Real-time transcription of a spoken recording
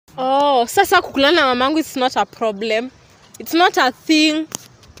Oh, sasa kukulana mamangu it's not a problem. It's not a thing.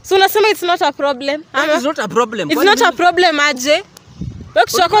 So unasema it's not a problem? It's not a problem. It's not a problem aje? Wewe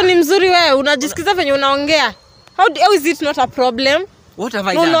kushako ni mzuri wewe, unajisikiza venye unaongea. How is it not a problem? What have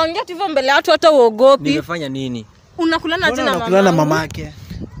I done? Unaongea hivyo mbele ya watu hata uogopi. Nimefanya nini? Unakulana aje na mama? Unakulana mamake.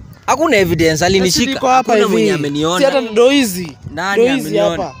 Hakuna evidence alinishika. Hakuna mwenye ameniona. Si hata ndo hizi. Nani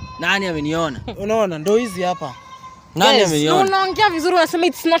ameniona? Nani ameniona? Unaona ndo hizi hapa. Nani ameniona? Unaongea vizuri unasema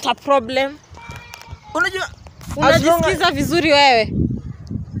it's not a problem. Unajua unajisikiza vizuri wewe.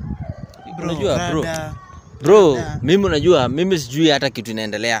 Unajua bro, mimi unajua mimi sijui hata kitu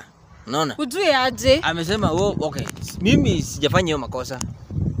inaendelea. Unaona? Ujue aje? Amesema okay. Mimi sijafanya hiyo makosa.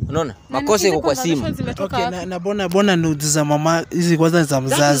 Unaona? Makosa yako kwa simu. Okay, na bona nudes za mama hizi kwanza za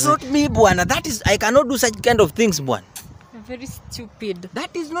mzazi. That is not me bwana. I cannot do such kind of things bwana. You're very stupid.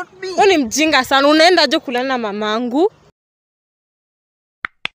 That is not me. Wewe ni mjinga sana. Unaenda aje kulala na mamangu?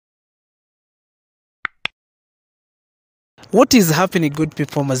 What is happening, good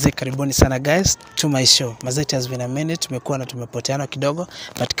people? Mazee, karibuni sana guys to my show. Mazee, it has been a minute. Tumekuwa na tumepoteana kidogo,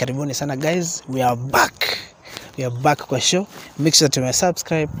 but karibuni sana guys. We are back. We are back kwa show. Make sure to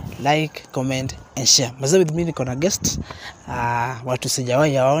subscribe, like, comment and share. Mazee, with me niko na guest. Watu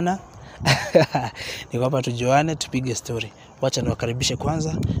sijawahi yaona. Niko hapa tujuane, tupige story. Wacha niwakaribishe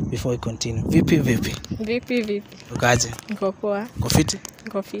kwanza before we continue. Vipi? Ukaje? Niko poa. Niko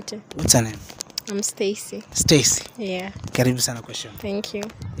fiti. What's your name? I'm Stacy. Stacy. Yeah. Karibu sana kwa show. Thank you.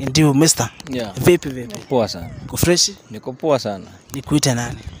 Ndio Mr. Yeah. Vipi? Poa sana. Uko fresh? Niko poa sana. Nikuita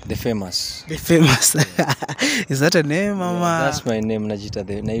nani? The famous. Is that a name mama? Yeah, that's my name. Najiita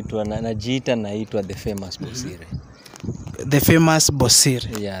the famous Bosire. The famous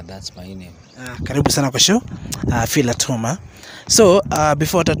Bosire. Yeah, that's my name. Karibu sana kwa show. Feel at home. So,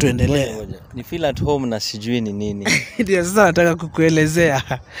 before hata tuendelee. Ni feel at home na sijui ni nini. Ndio sasa nataka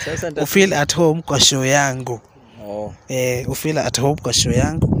kukuelezea. Sasa feel at home kwa show yangu. Oh. Feel at home kwa show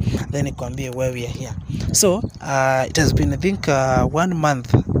yangu. Then nikwambie where we are here. So, it has been I think 1 month.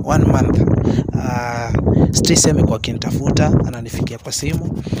 Stacy amekuwa akinitafuta, ananifikia kwa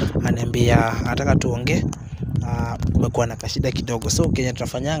simu, ananiambia anataka tuongee. Kumekuwa na kashida kidogo. So Kenya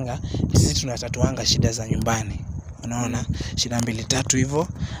tunafanyanga sisi tunatatuanga shida za nyumbani. Unaona? Shida 2-3 hivyo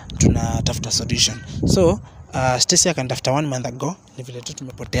tunatafuta solution. So Stacy akanitafuta 1 month ago. Ni vile tu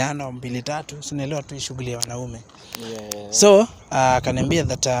tumepoteana 2-3, unaelewa tu shughuli ya wanaume. Yeah. So akaniambia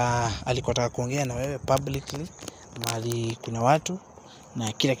that alikuwa anataka kuongea na wewe publicly mahali kuna watu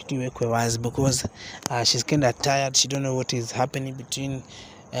na kila kitu iwekwe wazi because she's kind of tired, she don't know what is happening between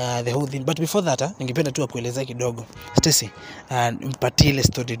the whole thing. But before that, ningependa tu kuelezea kidogo. Stacy, mpatie ile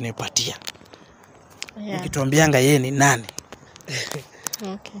story nimepatia. Yeah. Nikituambianga yeye ni nani?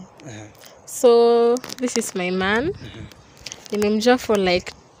 Okay. So, this is my man. Nimemjua for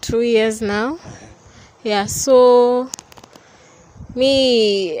like 2 years now. Yeah, so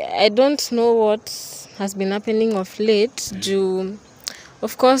me, I don't know what has been happening of late.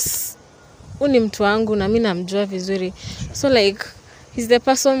 Of course, uni mtu wangu na mimi namjua vizuri. So like he's the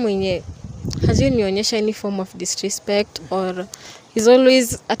person mwenye hajui nionyesha any form of disrespect or he's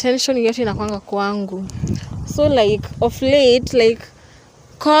always attention yote inakwanga kwangu. So like of late, like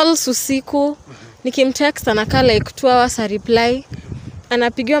calls usiku, nikimtext anakaa like 2 hours a reply,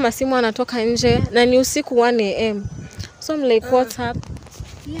 anapigiwa masimu anatoka nje na ni usiku 1 AM. So I'm like what's up?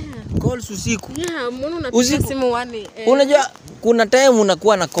 Yeah. Calls usiku. Yeah, mbona unapiga simu 1 AM? Unajua kuna time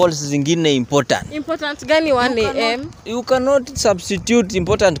unakuwa na calls zingine important. Important gani 1 AM? You cannot substitute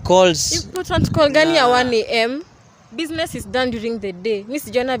important calls. Important call gani ya 1 AM? Business is done during the day. Mimi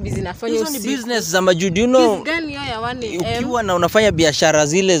sijiona busy nafanya usiku. Hizo ni business za majudi, you know. Gani ya 1 AM? Ukiwa na unafanya biashara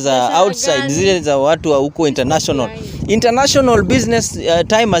zile za outside, zile za watu wa huko international. International business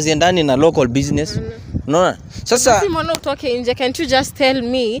time haziendani na local business. Unaona? Sasa mbona utoke nje? Can't you just tell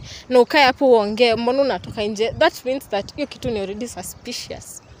me na ukae hapo uongee? Mbona unatoka nje? That means that hiyo kitu ni already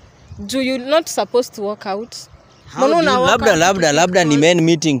suspicious. Do you not supposed to walk out? Labda ni main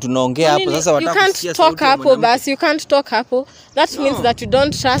meeting tunaongea hapo sasa wataka kusikia sauti. You can't talk hapo basi, you can't talk hapo. That means that you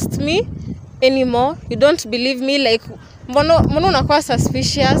don't trust me anymore. You don't believe me, like mbona unakuwa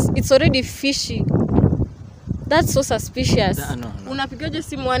suspicious? It's already fishy. That's so suspicious. No. Unapigaje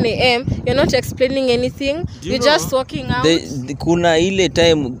simu 1 AM, you're not explaining anything, you're just walking out. Kuna ile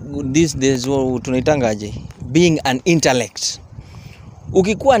time these days tunaitangaje being an intellect.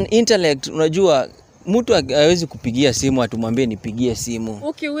 Ukikuwa an intellect unajua mtu hawezi kupigia simu atumwambie nipigie simu.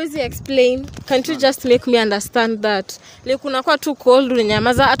 Okay, huwezi explain. Can't you just make me understand that? Like kunakuwa too cold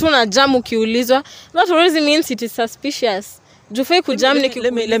unyamaza, hatuna jamu kiulizwa. That already means it is suspicious. Jufai kujam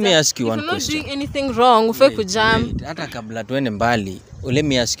let me ask you one question. If you're not doing anything wrong, ufai kujam. Hata kabla tuende mbali, let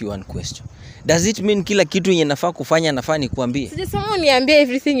me ask you one question. Does it mean kila kitu yenye nafaa kufanya nafaa nikuambie? Sijasema uniambie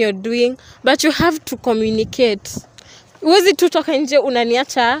everything you're doing, but you have to communicate. Uwezi tu toka nje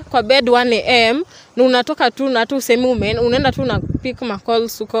unaniacha kwa bed 1 am na unatoka tu na tu usemi unaenda tu na pick my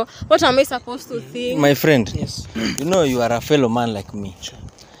calls huko. What am I supposed to think? My friend, Yes. you know you are a fellow man like me.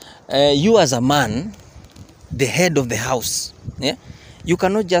 You as a man, the head of the house, yeah? You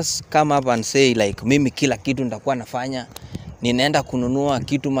cannot just come up and say like mimi kila kitu nitakuwa nafanya. Ninaenda kununua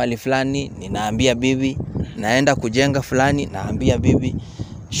kitu mali fulani, ninaambia bibi, naenda kujenga fulani, naambia bibi.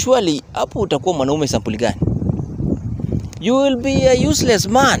 Surely hapo utakuwa mwanaume sampuli gani? You will be a useless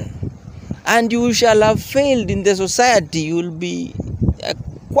man and you shall have failed in the society. You will be a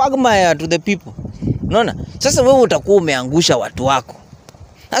quagmire to the people. Unaona? Sasa wewe utakuwa umeangusha watu wako.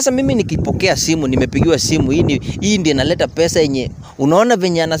 Sasa mimi nikipokea simu, nimepigiwa simu, hii ndiyo inaleta pesa yenye unaona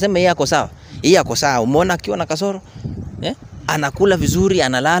venye anasema yeye ako sawa. Yeye ako sawa. Umeona akiwa na kasoro? Anakula vizuri,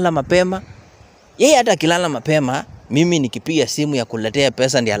 analala mapema. Yeye hata akilala mapema, mimi nikipiga simu ya kuletea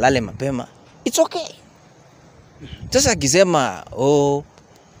pesa ndiye alale mapema. It's okay. Sasa akisema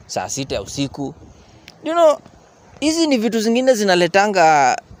saa 6 ya usiku, you know, hizi ni vitu zingine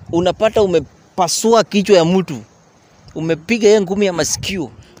zinaletanga, unapata umepasua kichwa ya mtu, umepiga yeye ngumi ya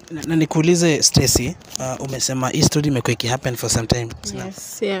masikio. Na nikuulize Stacy, umesema hii story imekuwa ikihappen for some time.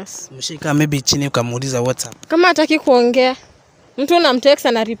 Yes. Mshika maybe chini ukamuuliza WhatsApp. Kama hataki kuongea, mtu unamtext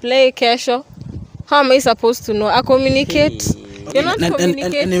ana reply kesho. How am I supposed to know? I communicate. You're not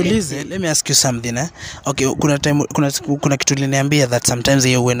communicating. Niulize, let me ask you something. Okay, kuna kitu liniambia that sometimes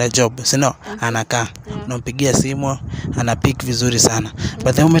yeye huenda job, sino? Anakaa, unampigia simu, anapick vizuri sana.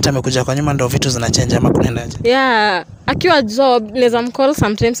 But the moment amekuja kwa nyuma ndio vitu zinachange ama kunaendaje? Yeah, akiwa job naweza mcall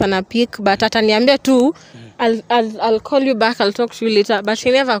sometimes ana pick, but ataniambia tu I'll call you back, I'll talk to you later, but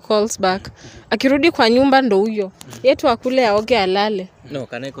he never calls back. Akirudi kwa nyumba ndo huyo. Yetu akule aoge alale. No,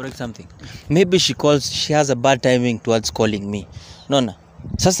 can I correct something? Maybe she has a bad timing towards calling me. Nona.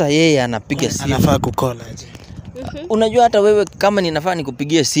 Sasa yeye anapiga simu. Anafaa kucall aje. Unajua hata wewe kama ninafaa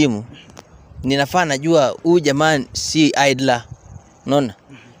nikupigie simu, ninafaa najua huyu jamani si idler. Nona.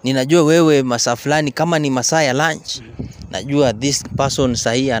 Ninajua wewe masaa fulani kama ni masaa ya lunch. Najua this person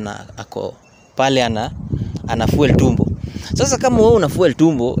sahi ako pale ana fuel tumbo. Sasa kama wewe una fuel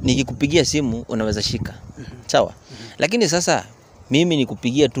tumbo, nikikupigia simu unaweza shika. Sawa? Lakini sasa mimi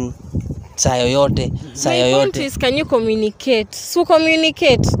nikupigia tu saa yoyote. My point is, can you communicate? So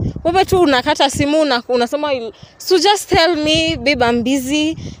communicate. Wewe tu unakata simu unasema, so just tell me babe I'm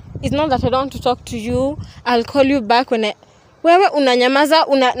busy. It's not that I don't want to talk to you. I'll call you back when wewe unanyamaza,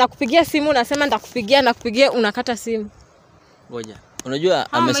 nakupigia simu unasema nakupigia unakata simu. Ngoja.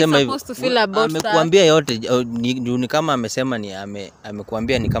 Unajua amesema hivyo. Amekuambia yote ni kama amesema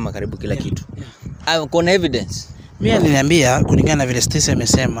amekuambia ni kama karibu kila kitu. Kuna evidence. Mimi aliniambia kulingana na vile Stacy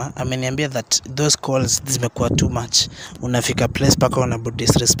ameniambia that those calls zimekuwa too much. Unafika place paka una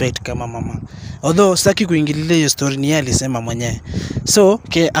disrespect kama mama. Although sitaki kuingililia hiyo story, ni yeye alisema mwenyewe. So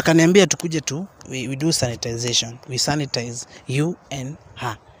akaniambia tukuje tu we do sanitization. We sanitize you and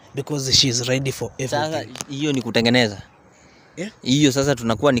her because she is ready for everything. Sasa hiyo ni kutengeneza. Yeah. Sasa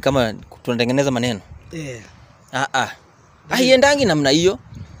tunakuwa ni kama tunatengeneza maneno. Haiendangi namna hiyo.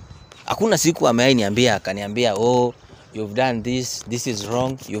 Hakuna siku ameniambia akaniambia you've done this is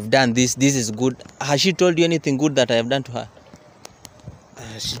wrong, you've done this is good. Has she told you anything good that I have done to her?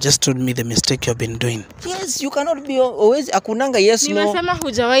 She just told me the mistake you've been doing. Yes, you cannot be always akunanga yes no. Nimesema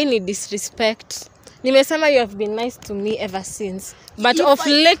hujawahi ni disrespect. Nimesema you have been nice to me ever since. But of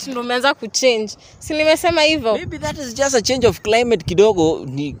late ndo umeanza kuchange. Si nimesema hivyo? Maybe that is just a change of climate kidogo,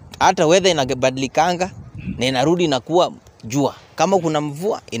 ni hata weather inabadilikanga na inarudi inakuwa jua. Kama kuna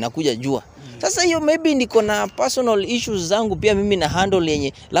mvua inakuja jua. Sasa hiyo maybe niko na personal issues zangu pia mimi na handle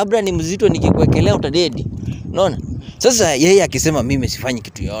yenye labda ni mzito nikikuwekelea utadedi. Unaona? Sasa yeye akisema mimi sifanyi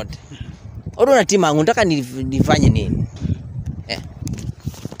kitu yote. Odo na timu yangu nataka nifanye nini?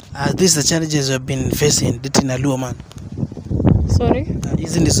 These are the challenges we've been facing dating a Luo man. Sorry?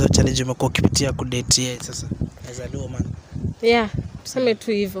 Hizi ndizo challenge umekuwa ukipitia kudate yeye sasa as a Luo man. Yeah, tuseme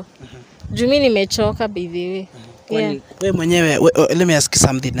tu hivyo. Juu mimi nimechoka by the way. Yeah. Wewe mwenyewe let me ask you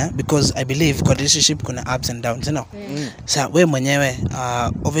something because I believe kwa relationship kuna ups and downs, you know. Sasa wewe mwenyewe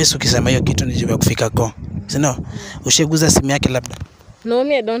obviously ukisema hiyo kitu ni jibu kufika kwa. You know, usheguza simu yake labda. No,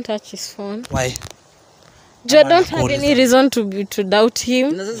 me I don't touch his phone. Why? I don't have any reason to doubt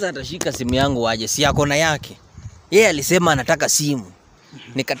him. Na sasa atashika simu yangu aje? Si yako na yake. Yeye alisema anataka simu.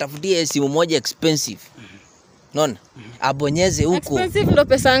 Nikatafutia simu moja expensive. Unaona? Abonyeze huko. Expensive ndo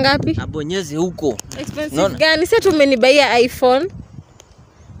pesa ngapi? Abonyeze huko. Expensive gani? Sasa tumenibaia iPhone.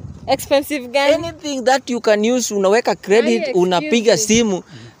 Expensive gani? Anything that you can use, unaweka credit, unapiga simu.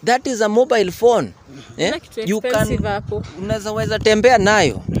 That is a mobile phone. You can unaweza tembea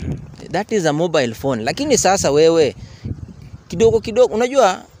nayo. That is a mobile phone. Lakini sasa wewe kidogo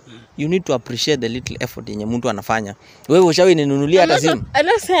unajua you need to appreciate the little effort yenye mtu anafanya. Wewe ushawahi ninunulia hata simu? I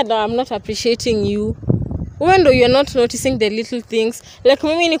don't say that I'm not appreciating you. When do you're not noticing the little things? Like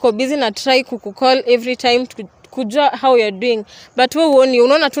mimi niko busy na try kukucall every time kujua how you're doing. But wewe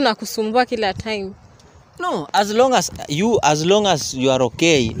unaona tu nakusumbua kila time. No, as long as you are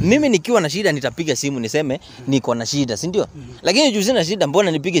okay. Mimi nikiwa na shida nitapiga simu niseme niko na shida, si ndio? Lakini juu sina shida,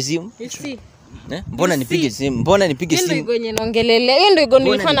 mbona nipige simu? You see? Mbona nipige simu? Mbona nipige simu? Ndio igonye naongelelea. Hiyo ndio igonye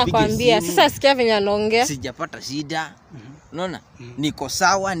nilikuwa nakwambia. Sasa sikia venye anaongea. Sijapata shida. Unaona? Niko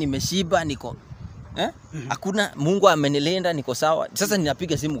sawa, nimeshiba, niko hakuna, Mungu amenilinda, niko sawa. Sasa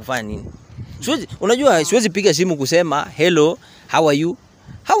ninapiga simu kufanya nini? Unajua siwezi piga simu kusema hello, how are you?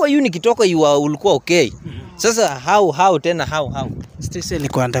 How are you nikitoka ulikuwa okay. Sasa how tena how? Stacy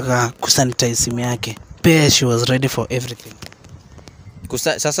alikuwa anataka kusanitize simu yake. Pia she was ready for everything.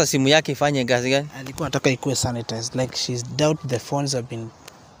 Sasa simu yake ifanye kazi gani? Alikuwa anataka ikuwe sanitized, like she's doubt the phones have been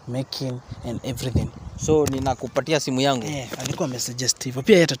making and everything. So ninakupatia simu yangu. Alikuwa amesuggest hivyo.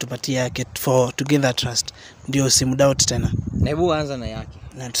 Pia yeye atatupatia yake to gain that trust. Ndio simu doubt tena. Hebu anza na yake.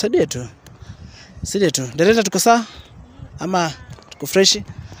 Na tusaidie tu. Director tuko sawa? Ama tuko fresh?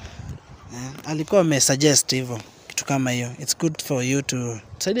 Alikuwa amesuggest hivyo. Kitu kama hiyo. It's good for you to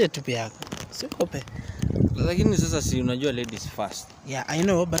tusaidie tu pia yako. Usiogope. Lakini sasa si unajua ladies first. Yeah, I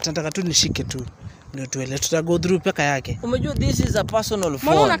know, but nataka tu nishike tu. Ndio tuele tuta go through peka yake. Umejua this is a personal phone.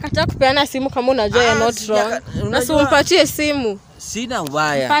 Mbona unakataa kupeana simu kama unajua you're not wrong? Na umpatie simu. Sina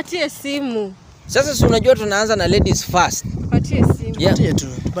ubaya. Patie simu. Sasa si unajua tunaanza na ladies first. Patie simu.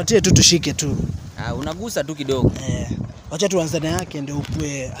 Patie tu tushike tu. Unagusa tu kidogo. Wacha tuanze na yake ndio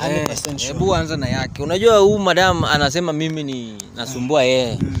ukue 100% sure. Hebu anza na yake. Unajua huyu madam anasema mimi ni nasumbua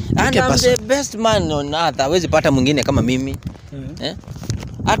yeye. And I'm the best man on earth. Hawezi pata mwingine kama mimi.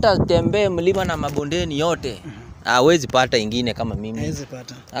 Hata tembee mlima na mabondeni yote. Hawezi pata ingine kama mimi. Hawezi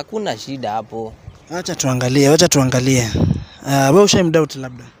pata. Hakuna shida hapo. Wacha tuangalie. Wewe ushamdoubt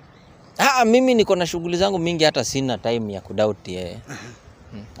labda? Mimi niko na shughuli zangu mingi, hata sina time ya kudoubt yeye.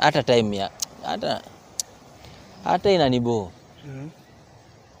 Hata time ya hata inanibo.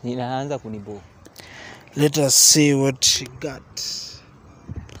 Ninaanza kunibo. Let us see what she got.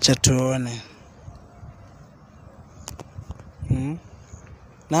 Chatuone.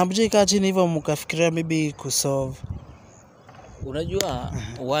 Na mjui kaa chini hivyo mkafikiria maybe kusolve. Unajua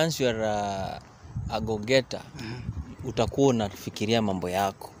once you are a go-getter, utakuwa unafikiria mambo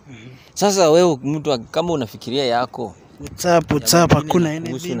yako. Sasa wewe mtu kama unafikiria yako, WhatsApp hakuna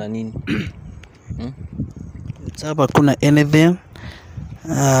anything. Na nini? WhatsApp hakuna anything.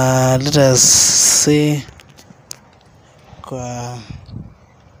 Let us see kwa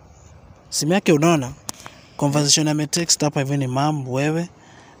simu yake. Unaona conversation ametext hapa hivi ni mam, wewe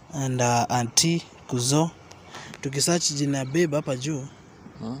and auntie Kuzo. Tukisearch jina babe hapa juu,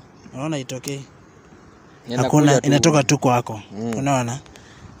 unaona itokee. Hakuna, inatoka tu kwako. Unaona?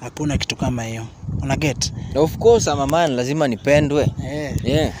 Hakuna kitu kama hiyo. Una get? Of course I'm a man, lazima nipendwe.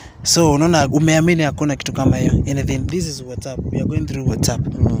 Yeah. So unaona umeamini hakuna kitu kama hiyo. Anything, this is WhatsApp. We are going through WhatsApp.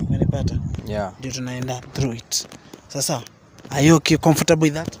 Unanipata? Yeah. Ndio tunaenda through it. Sasa, are you okay, comfortable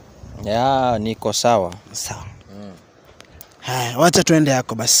with that? Yeah, niko sawa. Sawa. Haya, wacha tuende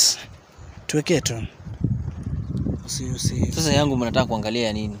yako basi. Tuweke tu. Sasa yangu mnataka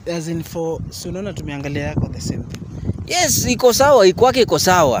kuangalia nini? As in for, so unaona tumeangalia yako the same. Yes, iko sawa, ikwake iko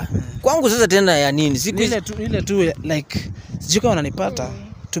sawa. Kwangu sasa tena ya nini? Siku ile tu like sijui kama unanipata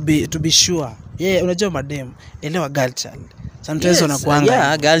to be sure. Unajua madam, elewa girl child. Sometimes wanakuanga.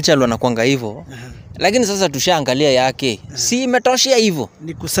 Yeah, girl child wanakuanga hivyo. Lakini sasa tushaangalia yake. Si imetoshia hivyo.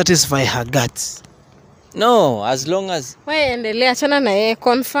 Ni kusatisfy her guts. No, as long as wewe endelea achana na yeye,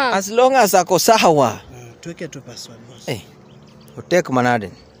 confirm. As long as ako sawa. Tuweke tu password boss. Uteke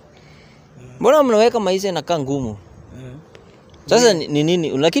manaden. Mbona mnaweka maisha inakaa ngumu? Sasa ni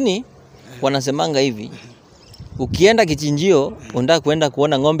nini? Lakini wanasemanga hivi. Ukienda kichinjio, unataka kwenda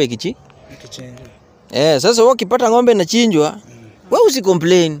kuona ng'ombe kichinjio. Sasa wewe ukipata ng'ombe inachinjwa, wewe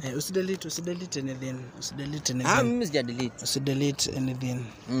usicomplain. Usidelete anything. Mimi sijadelete. Usidelete anything.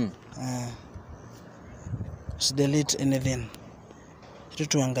 Usidelete anything.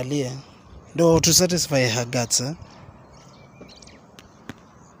 Tuangalie. Ndio to satisfy her guts.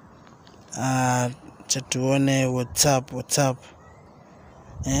 Cha tuone WhatsApp.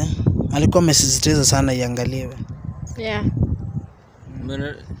 Alikuwa amesisitiza sana iangaliwe. Yeah.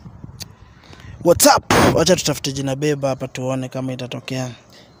 What's up? Wacha tutafute jina beba hapa tuone kama itatokea.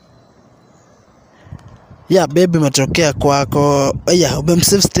 Yeah, baby imetokea kwako. Yeah,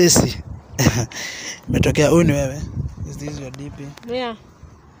 umemsave Stacy. Imetokea huyu ni wewe. Is this your DP? Yeah.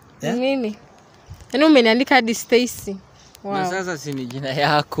 Mimi. Yaani umeniandika hadi Stacy. Wow. Na sasa si ni jina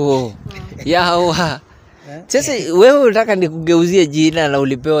yako. Yawa. Sasa wewe unataka nikugeuzie jina na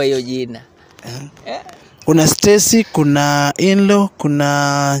ulipewa hiyo jina. Kuna Stacy, kuna Inlo,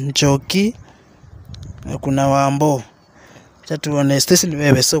 kuna Njoki, kuna Wambo. Acha tuone Stacy ni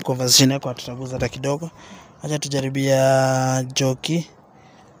wewe, so conversation yako tutaguza hata kidogo. Acha tujaribia Njoki.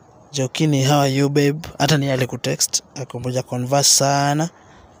 Njoki ni how are you babe? Hata ni yale kutext, akomboja converse sana.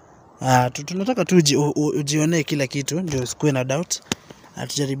 Tunataka tu ujione kila kitu ndio usikue na doubt.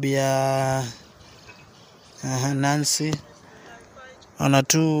 Atujaribia Nancy. Ona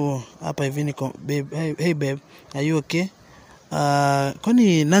tu hapa hivi ni babe. Hey babe, are you okay?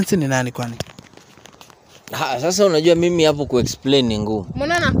 Kwani Nancy ni nani kwani? Sasa unajua mimi hapo kuexplain ni ngumu.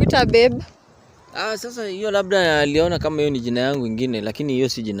 Mbona nakuita babe? Sasa hiyo labda aliona kama hiyo ni jina yangu ingine, lakini hiyo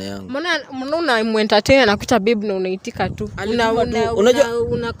si jina yangu. Mbona una-entertain na kuita babe na unaitika tu?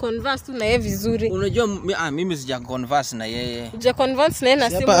 Una converse tu na yeye vizuri. Unajua mimi sija converse na yeye. Uja converse na yeye na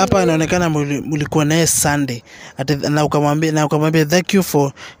simu. Hapa inaonekana mlikuwa naye Sunday. Na ukamwambia thank you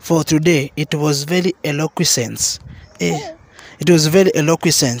for today. It was very eloquent. It was very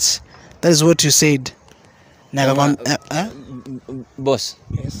eloquent. That is what you said. Na boss.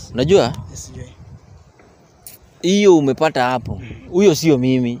 Yes. Unajua? Yes, hiyo umepata hapo. Huyo sio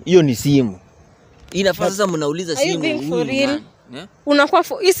mimi, hiyo ni simu. Inafaa sasa mnauliza simu huyu. Unakuwa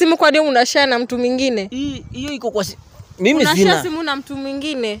hii simu kwa nini unashare na mtu mwingine? Hiyo iko kwa mimi sina. Unashare simu na mtu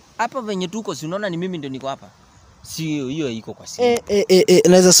mwingine. Hapa venye tuko si unaona ni mimi ndio niko hapa. Sio hiyo iko kwa simu.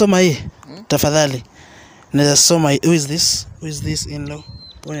 Naweza soma hii. Tafadhali. Naweza soma hii. Who is this in-law?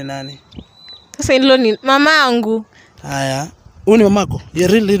 Wewe nani? Sasa in-law ni mamangu. Haya. Huyu ni mamako?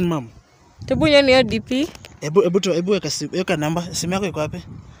 Your real mom? Tebu nyoni ya DP. Ebu weka namba. Simu yako iko wapi?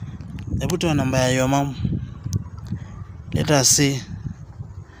 Ebu toa namba ya your mom. Let us see.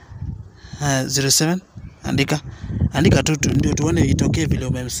 07. Andika tu ndio tuone itokee vile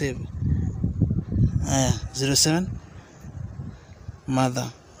umemsave. 07 mother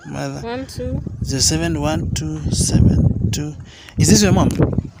 071272. Is this your mom?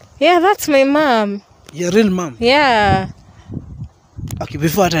 Yeah, that's my mom. Your real mom? Yeah. Okay,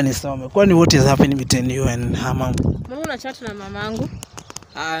 before hata nisome, kwani what is happening between you and her mom? Mbona unachat na mamangu?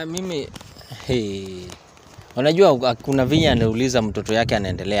 Mimi unajua kuna vinya anauliza mtoto yake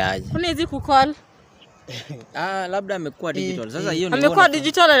anaendelea aje. Unaweza kucall? Labda amekuwa digital. Sasa hiyo ni amekuwa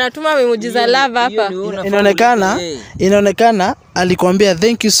digital, anatuma emoji za love hapa. Inaonekana alikwambia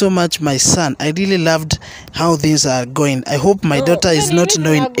thank you so much my son. I really loved how things are going. I hope my daughter is not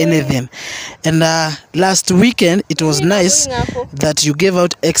knowing anything. And last weekend it was nice that you gave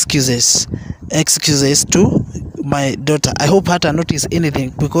out excuses to my daughter. I hope hata notice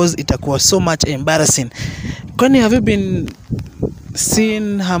anything because itakuwa so much embarrassing. Kwani have you been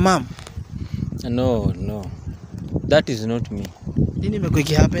seeing her mom? No. That is not me. Nini imekuwa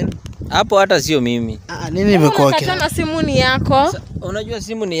happen? Hapo hata sio mimi. Nini imekuwa? Unakatana simu ni yako. Unajua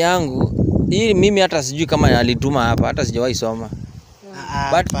simu ni yangu. Hii mimi hata sijui kama alituma hapa, hata sijawahi soma.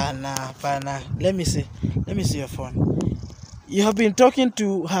 Pana. Let me see your phone. You have been talking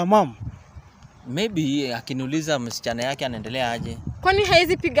to her mom? Maybe akiniuliza msichana yake anaendelea aje. Kwani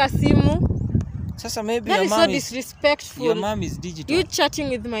haizi piga simu? Sasa maybe your mom is disrespectful. Your mom is digital. You chatting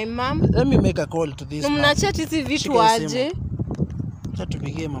with my mom? Let me make a call to this. Mna chat hizi vitu aje? Acha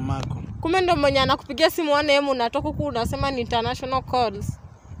tupigie mamako. Kumbe ndo mwenye anakupigia simu wana yeye unatoka huku unasema ni international calls.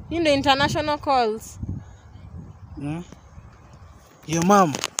 Hii ndio international calls. Your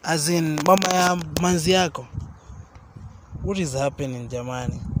mom as in mama ya manzi yako. What is happening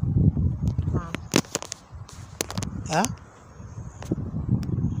jamani?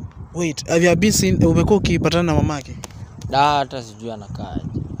 Wait, have you been seen umekuwa ukipatana na mamake? Hata sijui anakaaje.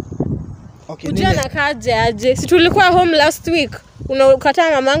 Okay, unajua anakaaje aje? Si tulikuwa home last week.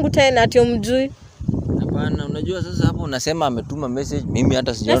 Unakataa mamangu tena ati umjui. Hapana, unajua sasa hapo unasema ametuma message, mimi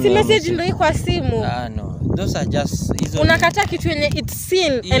hata sijaona. Si message ndio iko kwa simu. No. Those are just unakataa kitu yenye it's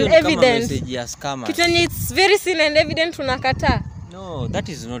seen and evident. Message ya scammer. Kitu yenye it's very seen and evident unakataa. No, that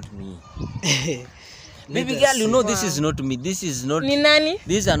is not me. Baby girl, you know this is not me. This is not. Ni nani?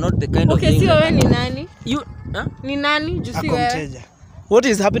 These are not the kind of things. Okay, sio wewe ni nani? You, Ni nani? Jusi wewe. What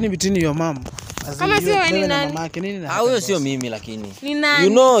is happening between your mom Kama sio wewe ni nani? Huyo sio mimi lakini. Ni nani?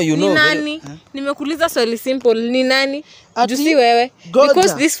 You know. Ni nani? Nimekuuliza swali simple. Ni nani? Jusi wewe.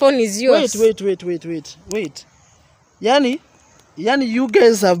 Because this phone is yours. Wait. Yani you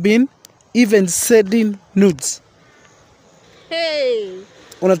guys have been even sending nudes. Hey.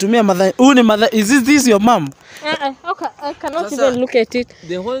 Unatumia mother. Ni mother. Is this your mom? Okay, I cannot even look at it.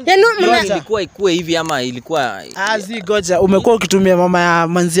 The whole ilikuwa ikue hivi ama ilikuwa goja. Umekuwa ukitumia mama ya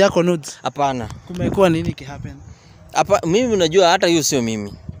manzi yako nudes? Hapana. Kumekuwa nini ki happen? Hapa mimi unajua hata hiyo sio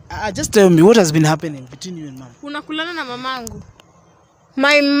mimi. Just tell me what has been happening between you and mom. Unakulana na mamangu.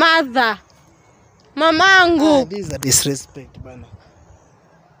 My mother. Mamangu. This is a disrespect bana.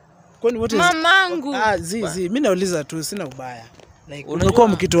 Kwani what is mamangu? Mimi nauliza tu, sina ubaya. Like unakuwa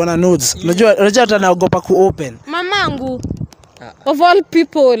mkituana nudes. Unajua hata naogopa ku-open. Mamangu. Of all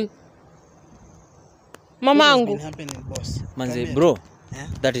people. Mamangu. Manze bro,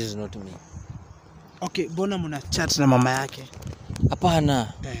 that is not me. Okay, bona mna chat na mama yake?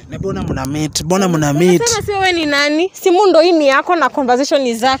 Hapana. Na bona mna meet? Sasa si wewe ni nani? Simu ndo hii ni yako na conversation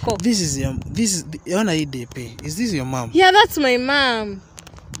ni zako. This is your IDP. Is this your mom? Yeah, that's my mom.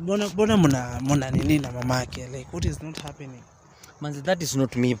 Bona mna nini na mama yake? Like what is not happening? Manze, that is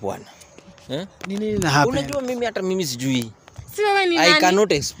not me bwana. Nini na happen? Unajua mimi hata mimi sijui. Si wewe ni nani? I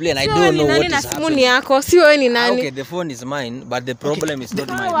cannot explain. I don't know what is happening. Simu ni yako. Si wewe ni nani? Okay, the phone is mine, but the problem is not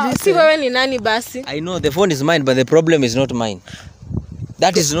mine. Si wewe ni nani basi? I know the phone is mine, but the problem is not mine.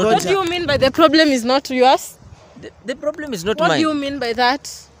 That is not. What do you mean by the problem is not yours? The problem is not mine. What do you mean by that?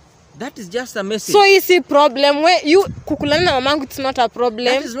 That is just a message. So is a problem where you kukulana na mamangu, it's not a problem.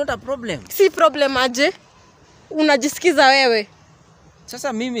 That is not a problem. Si problem aje? Unajisikiza wewe?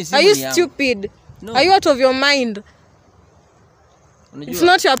 Sasa mimi si. Are you stupid? No. Are you out of your mind? Unajua, it's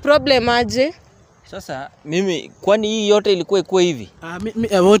not your problem aje? Sasa mimi kwani hii yote ilikuwa ikuwe hivi?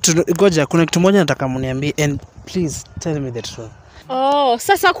 Goja, kuna kitu moja nataka mniambie, and please tell me the truth.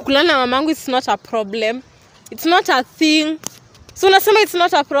 Sasa kukulana na mamangu, it's not a problem. It's not a thing. So unasema it's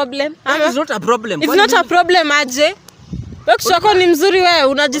not a problem? It's not a problem. It's not a problem aje? Wewe chako ni mzuri wewe,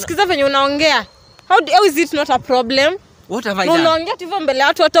 unajisikiza venye unaongea. How is it not a problem? What have I done? Unaongea hivyo mbele ya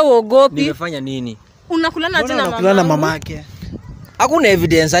watu hata uogopi. Nimefanya nini? Unakulana aje na mama yake? Hakuna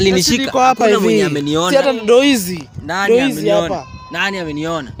evidence, alinishika. Hakuna mwenye ameniona. Si hata ndo hizi. Nani ameniona? Nani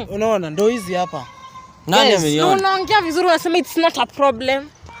ameniona? Unaona ndo hizi hapa. Nani ameniona? Unaongea vizuri, unasema it's not a problem.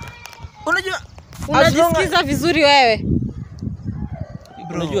 Unajua unajisikiza vizuri wewe.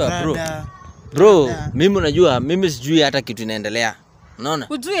 Unajua bro, mimi unajua mimi sijui hata kitu inaendelea. Unaona?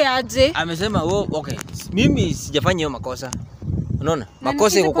 Ujue aje? Amesema okay. Mimi sijafanya hiyo makosa. Unaona?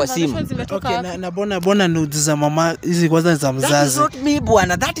 Makosa iko kwa simu. Okay, na bona nudes za mama hizi kwanza za mzazi. That is not me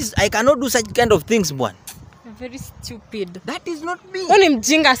bwana. I cannot do such kind of things bwana. You're very stupid. That is not me. Wewe ni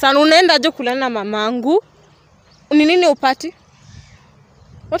mjinga sana. Unaenda aje kulana na mamangu? Ni nini upati?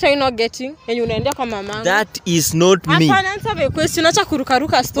 What are you not getting? Yenye unaendea kwa mamangu? That is not me. Hapana, answer my question. Acha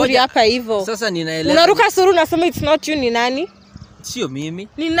kurukaruka story hapa hivyo. Sasa ninaelewa. Unaruka story unasema it's not you, ni nani? Sio mimi.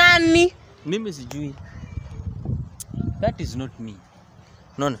 Ni nani? Mimi sijui. That is not me.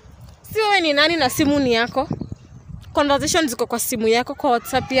 Unaona? Si wewe ni nani na simu ni yako? Conversations ziko kwa simu yako, kwa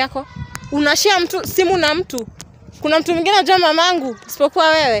WhatsApp yako. Unashare mtu simu na mtu. Kuna mtu mwingine anajua mamangu isipokuwa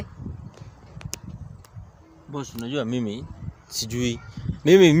wewe. Boss, unajua mimi sijui.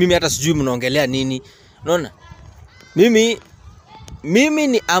 Mimi hata sijui mnaongelea nini. Unaona?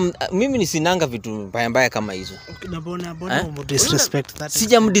 Mimi ni sinanga vitu mbaya kama hizo. Na bona disrespect that.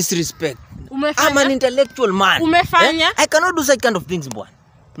 Sijam disrespect. Umefanya? I'm an intellectual man. Umefanya? I cannot do such kind of things bwana.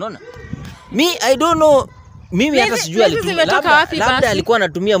 Unaona? I don't know. Mimi hata sijui alitumia. Labda alikuwa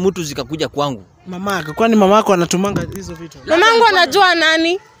anatumia mtu zikakuja kwangu. Mamaka, kwani mamako anatumanga hizo vitu? Mamangu anajua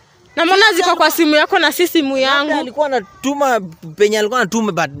nani? Na mbona ziko kwa simu yako na si simu yangu? Labda alikuwa anatuma penye alikuwa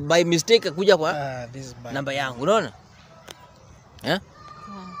anatuma but by mistake kuja kwa namba yangu. Unaona?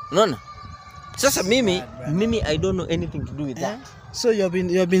 Unaona? Sasa mimi I don't know anything to do with that. So you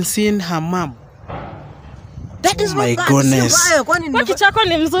have been seeing her mom. That is my goodness. Waki chako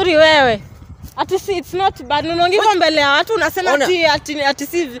ni mzuri wewe. Ati si it's not bad. Unaongea mbele ya watu unasema ati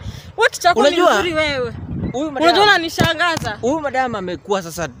si. Waki chako ni mzuri wewe. Unajua unanishangaza. Huyu madam amekuwa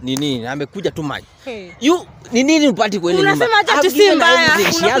sasa nini? Amekuja tu maji. Ni nini upati kwa ile nyumba? Unasema ati si mbaya.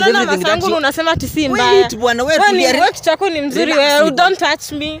 Unapenda masangu unasema ati si mbaya. Wait bwana wewe tulia. Waki chako ni mzuri wewe. Don't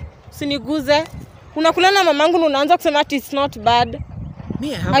touch me. Usiniguze. Unakulana mamangu na unaanza kusema ati it's not bad.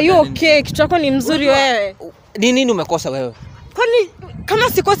 Are you okay? Kitu chako ni mzuri wewe. Ni nini umekosa wewe? Kwani kama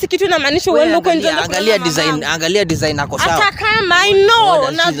sikosi kitu inamaanisha wewe uko nje. Angalia design yako sawa. Hata kama I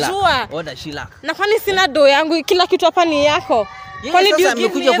know najua. Oda shila. Na kwani sina do yangu, kila kitu hapa ni yako. Kwani do you Sasa give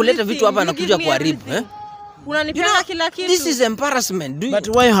amekuja me kuleta everything? vitu hapa You anakuja give me kuharibu, everything. Unanipea kila kitu. This is embarrassment. But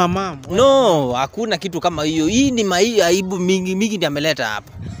why her mom? No, hakuna kitu kama hiyo. Hii ni aibu mingi ndiye ameleta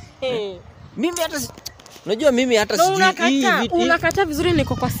hapa. Mimi hata unajua mimi hata sijui unakata vizuri,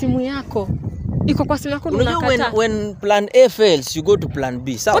 niko kwa simu yako. Iko kwa simu yako unakata. When plan A fails you go to plan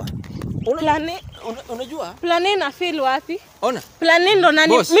B. Sawa? Plan A unajua? Plan A na fail wapi? Ona. Plan A ndo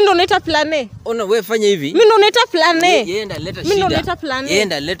nani? Mimi ndo naita plan A. Ona wewe fanya hivi. Mimi ndo naita plan A. Yenda leta shida. Mimi ndo naita plan A.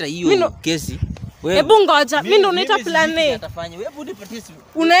 Yenda leta hiyo kesi. Hebu ngoja, mimi ndo naita plan A.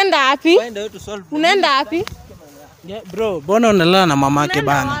 Unaenda wapi? Unaenda wapi? Yeah, bro, mbona unalala na mamake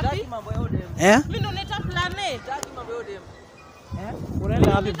bana? Mimi ndo naita plan A.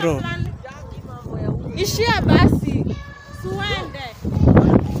 Unaenda wapi bro? Ishia basi. Suende.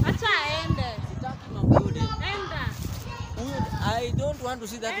 Acha aende. Enda. I don't want to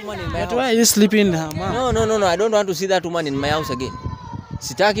see that woman in my house. But why are you sleeping in her mom? No, I don't want to see that woman in my house again.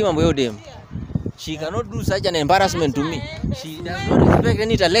 Sitaki mambo hiyo dem. She cannot do such an embarrassment to me. She does not respect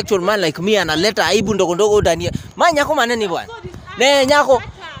any intellectual man like me, analeta aibu ndogo ndani. Manyako maneni bwana. Ne nyako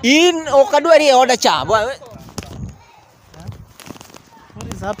in okadwa ri order cha bwana.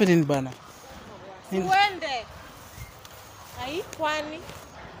 What is happening bana? Suende. Ai kwani?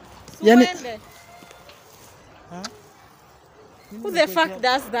 Yani Suende. Who the fuck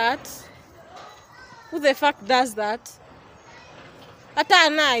does that? Who the fuck does that? Hata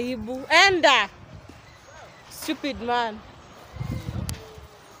ana aibu. Enda. Stupid man.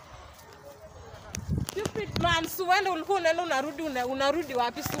 Stupid man. Suende ulikuwa unaenda unarudi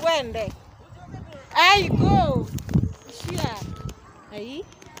wapi? Suende. Ai go. Ishia. Ai.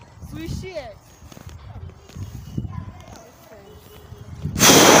 Suishie.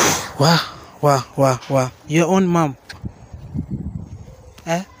 Wow. Your own mom.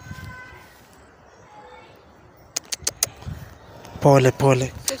 Pole.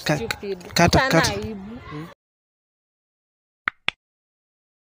 So stupid. Kata.